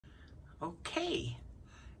Okay.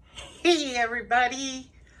 Hey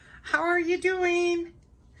everybody, how are you doing?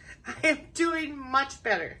 I am doing much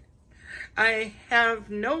better. I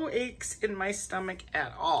have no aches in my stomach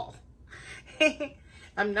at all.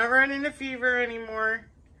 I'm not running a fever anymore.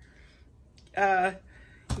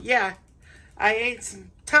 Yeah, I ate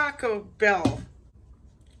some Taco Bell,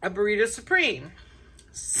 a burrito supreme.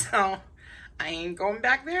 So I ain't going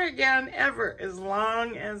back there again ever as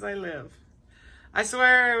long as I live. I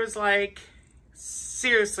swear it was like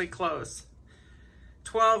seriously close.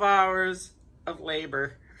 12 hours of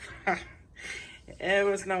labor. It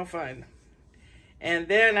was no fun. And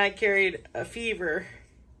then I carried a fever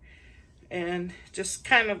and just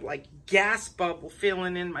kind of like gas bubble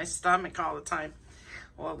feeling in my stomach all the time.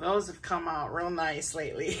 Well, those have come out real nice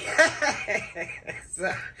lately.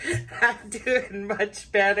 So I'm doing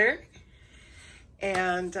much better.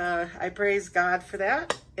 And I praise God for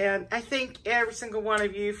that. And I thank every single one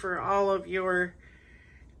of you for all of your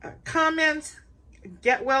comments,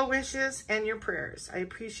 get well wishes, and your prayers. I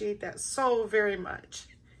appreciate that so very much.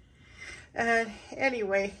 And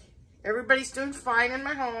anyway, everybody's doing fine in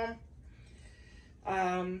my home.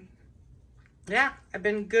 Yeah, I've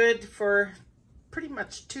been good for pretty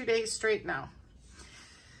much 2 days straight now.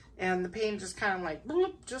 And the pain just kind of like,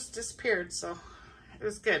 bloop, just disappeared. So it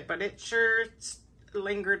was good, but it sure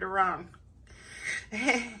lingered around.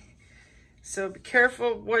 So be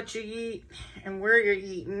careful what you eat and where you're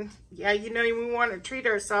eating. Yeah, you know, we want to treat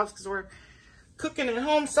ourselves because we're cooking at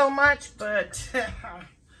home so much, but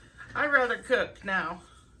I'd rather cook now.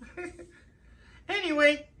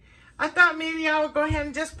 Anyway, I thought maybe I would go ahead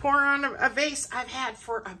and just pour on a vase I've had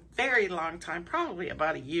for a very long time, probably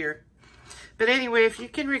about a year. But anyway, if you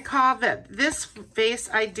can recall that this vase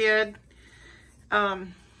I did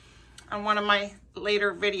on one of my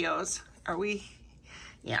later videos.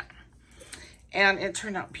 Yeah. And it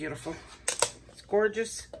turned out beautiful. It's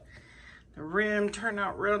gorgeous. The rim turned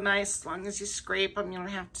out real nice. As long as you scrape them, you don't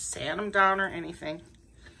have to sand them down or anything.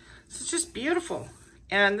 So it's just beautiful.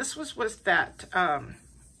 And this was with that,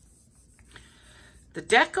 the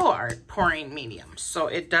Deco Art pouring medium. So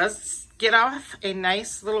it does get off a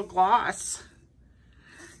nice little gloss.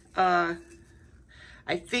 I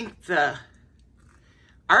think the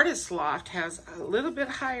Artist Loft has a little bit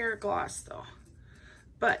higher gloss though,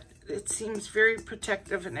 but it seems very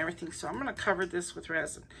protective and everything. So I'm going to cover this with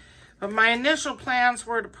resin. But my initial plans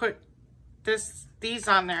were to put these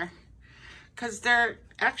on there because they're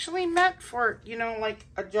actually meant for, you know, like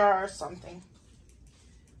a jar or something.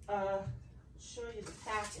 Show you the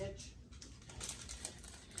package.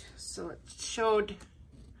 So it showed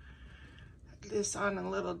this on a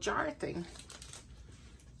little jar thing.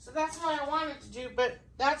 So that's what I wanted to do, but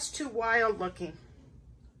that's too wild looking,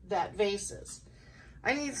 that vase is.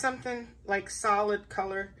 I need something like solid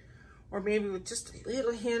color or maybe with just a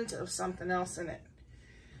little hint of something else in it.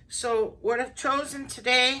 So what I've chosen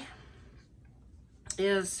today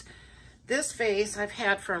is this vase I've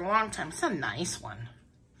had for a long time. It's a nice one.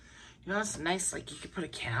 You know, it's nice, like you could put a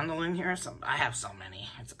candle in here or something. I have so many,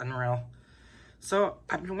 it's unreal. So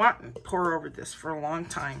I've been wanting to pour over this for a long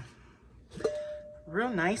time. Real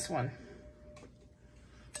nice one.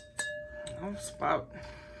 Oh, it's about,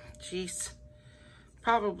 geez,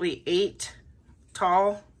 probably 8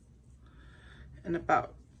 tall and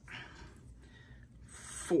about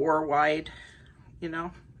 4 wide, you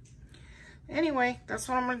know. Anyway, that's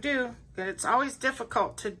what I'm going to do. But it's always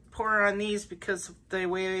difficult to pour on these because of the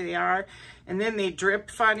way they are. And then they drip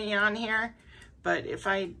funny on here. But if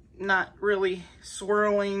I'm not really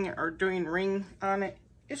swirling or doing ring on it,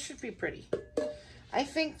 it should be pretty. I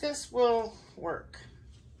think this will work.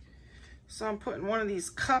 So I'm putting one of these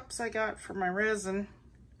cups I got for my resin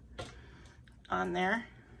on there.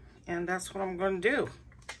 And that's what I'm going to do.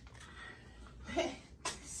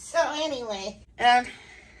 So anyway, and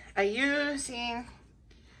I'm using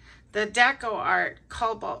the Deco Art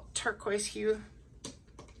Cobalt Turquoise hue,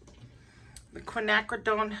 the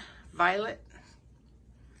Quinacridone Violet,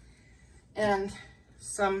 and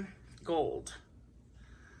some gold.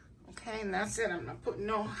 Okay, and that's it. I'm not putting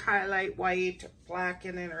no highlight white or black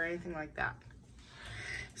in it or anything like that.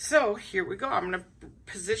 So here we go. I'm going to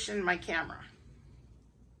position my camera.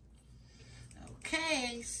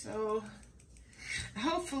 Okay, so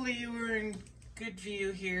hopefully you were in good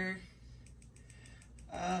view here.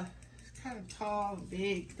 It's kind of tall and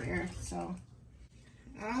big there, so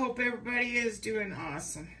I hope everybody is doing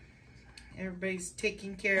awesome. Everybody's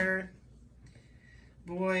taking care.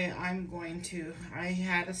 Boy, I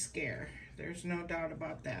had a scare. There's no doubt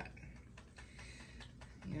about that.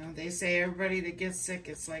 You know, they say everybody that gets sick,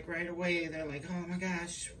 it's like right away, they're like, oh my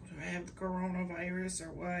gosh, do I have the coronavirus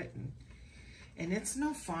or what? And And it's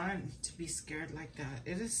no fun to be scared like that.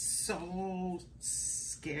 It is so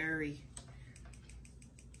scary.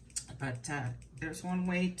 But there's one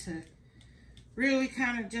way to really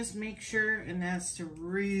kind of just make sure, and that's to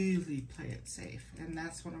really play it safe. And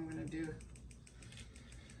that's what I'm going to do.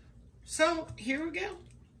 So here we go.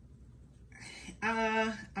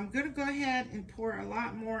 I'm going to go ahead and pour a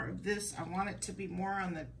lot more of this. I want it to be more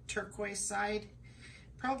on the turquoise side.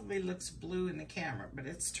 Probably looks blue in the camera, but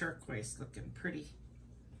it's turquoise looking pretty.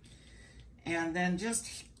 And then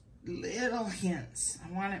just little hints.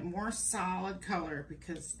 I want it more solid color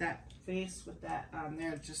because that vase with that on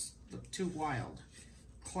there just looked too wild.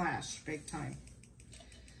 Clash big time.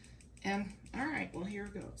 And all right, well, here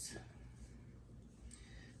it goes.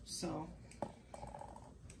 So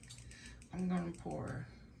I'm going to pour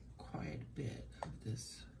quite a bit of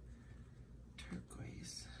this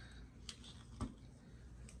turquoise.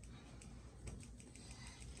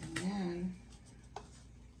 And then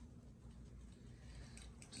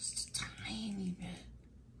just a tiny bit.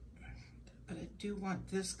 But I do want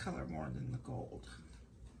this color more than the gold.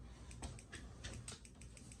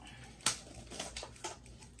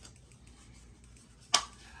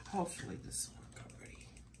 Hopefully this will work already.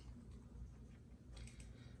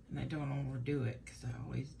 And I don't overdo it because I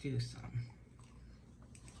always do some.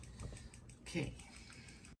 Okay.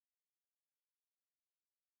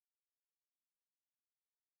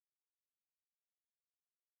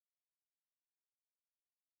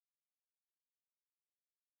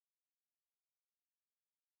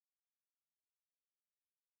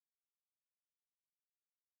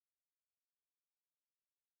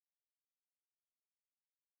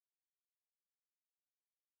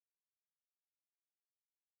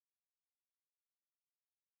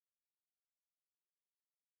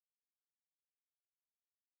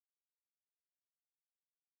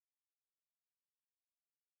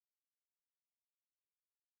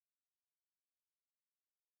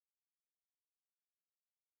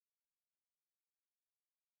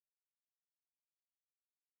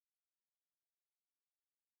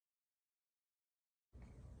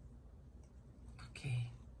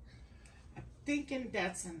 Okay, I'm thinking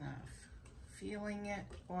that's enough. Feeling it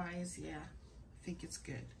wise, yeah, I think it's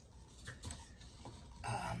good.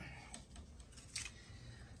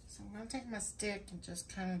 So I'm gonna take my stick and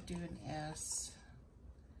just kind of do an S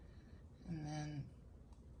and then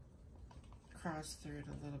cross through it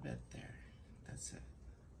a little bit there. That's it.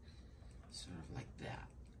 Sort of like that.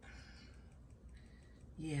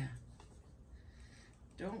 Yeah.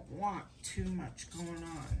 Don't want too much going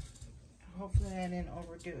on. Hopefully I didn't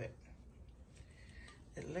overdo it.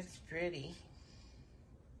 It looks pretty.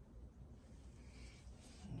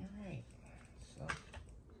 All right, so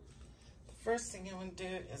the first thing I'm gonna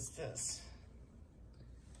do is this.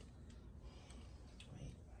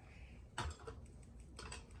 Wait.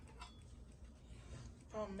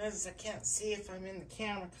 Problem is I can't see if I'm in the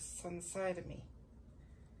camera because it's on the side of me.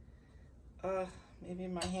 Maybe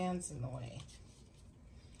my hand's in the way.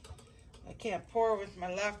 I can't pour with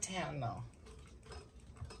my left hand though.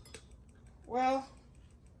 Well,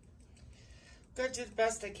 gotta do the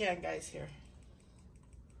best I can, guys, here.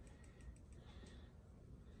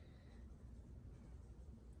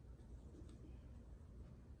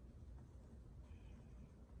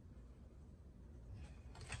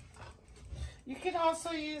 You can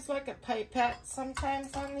also use like a pipette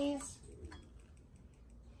sometimes on these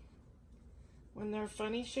when they're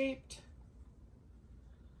funny shaped.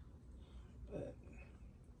 But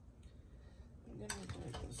I'm gonna do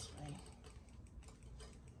it this way.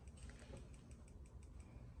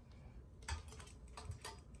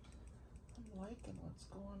 I'm liking what's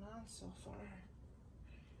going on so far.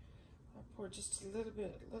 I'll pour just a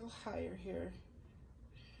little higher here.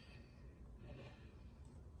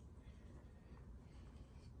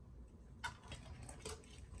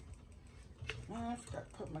 Oh, I forgot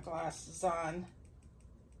to put my glasses on.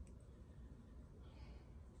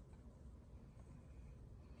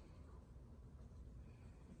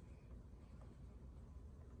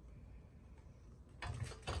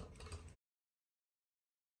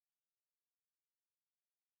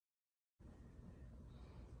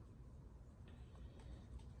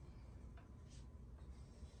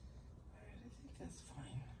 That's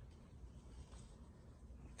fine.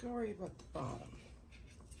 Don't worry about the bottom.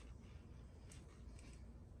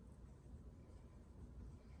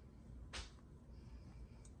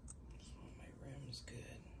 So my rim's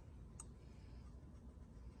good.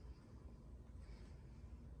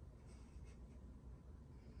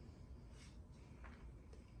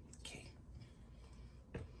 Okay.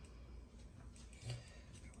 Are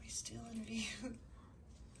we still in view?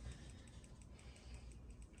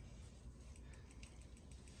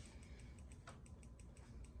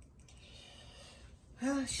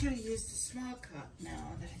 Well, I should have used a small cup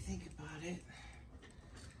now that I think about it.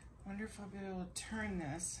 Wonder if I'll be able to turn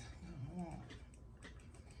this. No, I won't.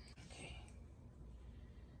 Okay.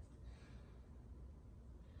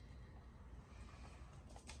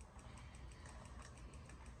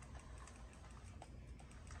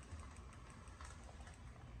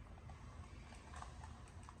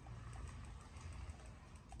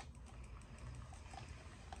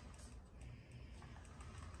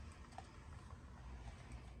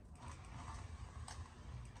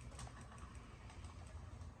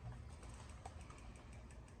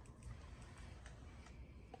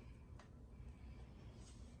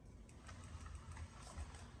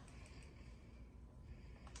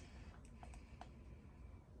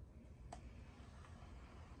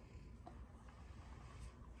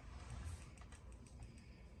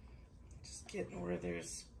 Getting where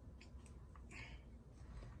there's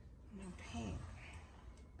no paint.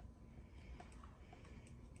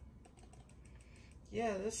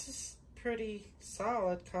 Yeah, this is pretty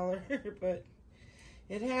solid color, but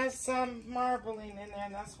it has some marbling in there,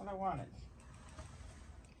 and that's what I wanted.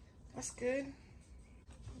 That's good.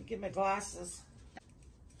 Let me get my glasses.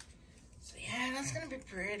 So yeah, that's gonna be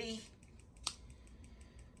pretty.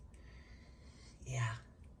 Yeah.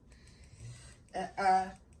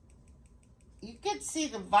 You can see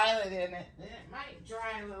the violet in it. It might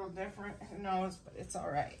dry a little different, who knows, but it's all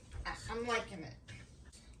right. I'm liking it.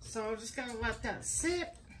 So I'm just gonna let that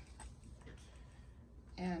sit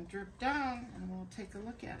and drip down, and we'll take a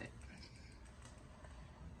look at it.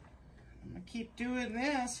 I'm gonna keep doing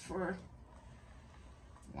this for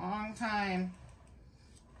a long time.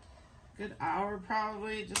 Good hour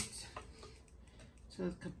probably, just so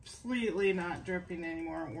it's completely not dripping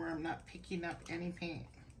anymore, where I'm not picking up any paint.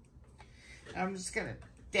 I'm just gonna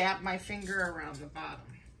dab my finger around the bottom.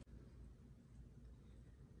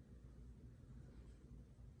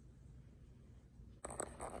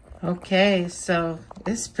 Okay, so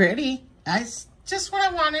it's pretty. That's just what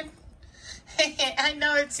I wanted. I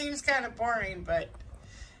know it seems kind of boring, but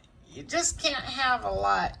you just can't have a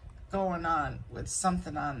lot going on with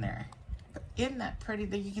something on there. But isn't that pretty?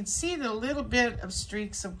 That you can see the little bit of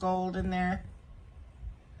streaks of gold in there,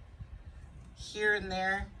 here and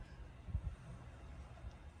there.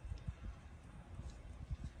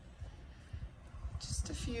 Just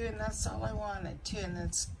a few, and that's all I wanted too. And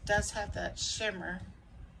it does have that shimmer.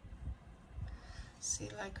 See,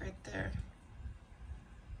 like right there.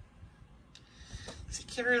 So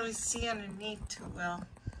you can't really see underneath too well.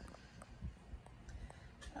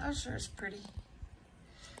 Oh, sure, it's pretty.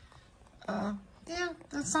 Yeah,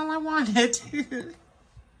 that's all I wanted.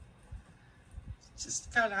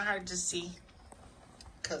 Just kind of hard to see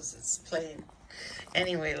because it's plain.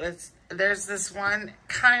 Anyway, there's this one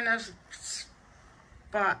kind of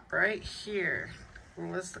spot right here.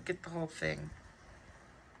 Well, let's look at the whole thing.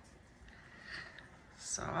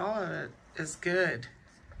 So all of it is good.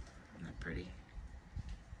 Isn't that pretty?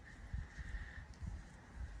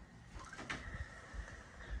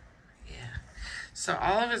 Yeah. So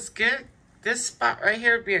all of it's good. This spot right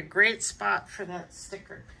here would be a great spot for that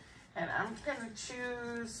sticker. And I'm gonna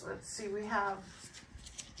choose, let's see, we have,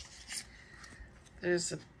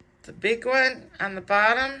 there's the big one on the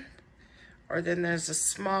bottom, or then there's a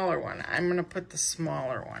smaller one. I'm gonna put the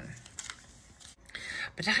smaller one.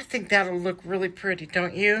 But I think that'll look really pretty,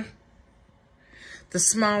 don't you? The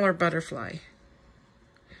smaller butterfly.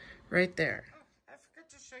 Right there. Oh, I forgot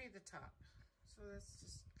to show you the top. So that's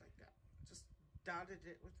just like that. Just dotted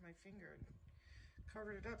it with my finger and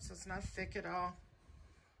covered it up so it's not thick at all.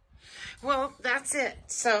 Well, that's it.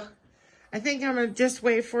 So I think I'm going to just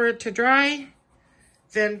wait for it to dry,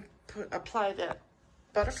 then apply that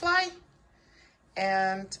butterfly.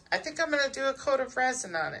 And I think I'm going to do a coat of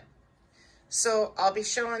resin on it. So I'll be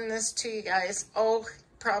showing this to you guys,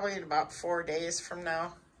 probably in about 4 days from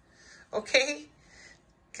now. Okay?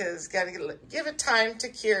 Because got to give it time to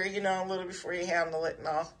cure, you know, a little before you handle it and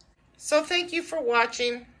all. So thank you for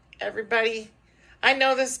watching, everybody. I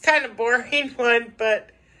know this is kind of boring one, but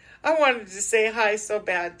I wanted to say hi so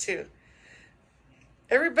bad too.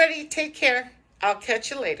 Everybody take care. I'll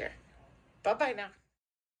catch you later. Bye-bye now.